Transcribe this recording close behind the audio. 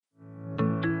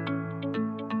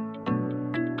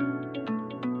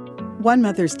One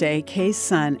Mother's Day, Kay's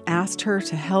son asked her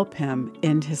to help him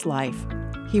end his life.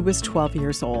 He was 12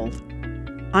 years old.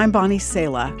 I'm Bonnie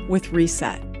Sala with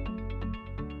Reset.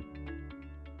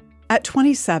 At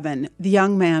 27, the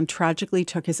young man tragically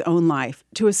took his own life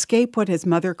to escape what his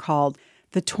mother called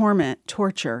the torment,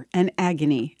 torture, and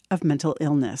agony of mental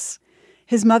illness.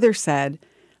 His mother said,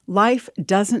 "Life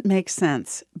doesn't make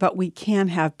sense, but we can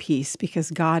have peace because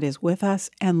God is with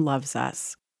us and loves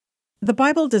us." The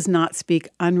Bible does not speak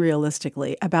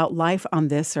unrealistically about life on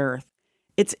this earth.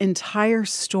 Its entire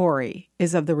story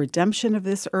is of the redemption of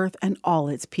this earth and all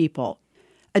its people.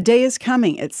 A day is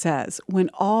coming, it says, when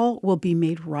all will be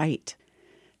made right.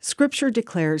 Scripture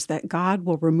declares that God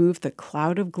will remove the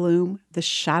cloud of gloom, the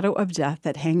shadow of death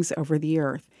that hangs over the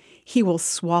earth. He will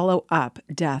swallow up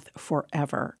death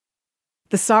forever.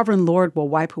 The sovereign Lord will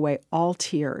wipe away all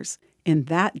tears. In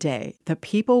that day, the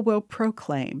people will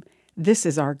proclaim, "This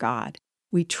is our God.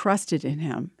 We trusted in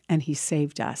him, and he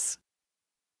saved us."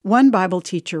 One Bible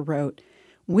teacher wrote,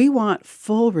 "We want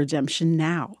full redemption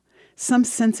now, some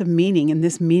sense of meaning in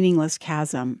this meaningless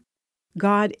chasm.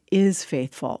 God is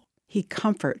faithful. He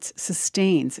comforts,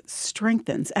 sustains,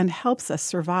 strengthens, and helps us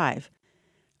survive.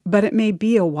 But it may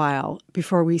be a while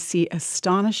before we see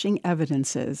astonishing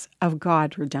evidences of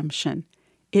God's redemption.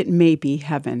 It may be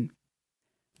heaven."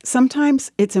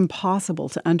 Sometimes it's impossible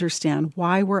to understand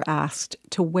why we're asked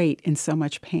to wait in so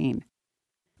much pain.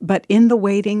 But in the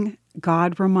waiting,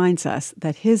 God reminds us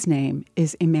that his name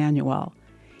is Emmanuel.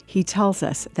 He tells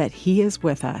us that he is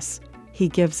with us. He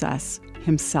gives us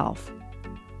himself.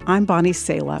 I'm Bonnie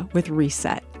Sala with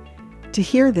Reset. To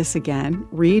hear this again,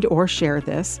 read or share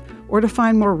this, or to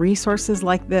find more resources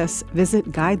like this,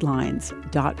 visit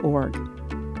guidelines.org.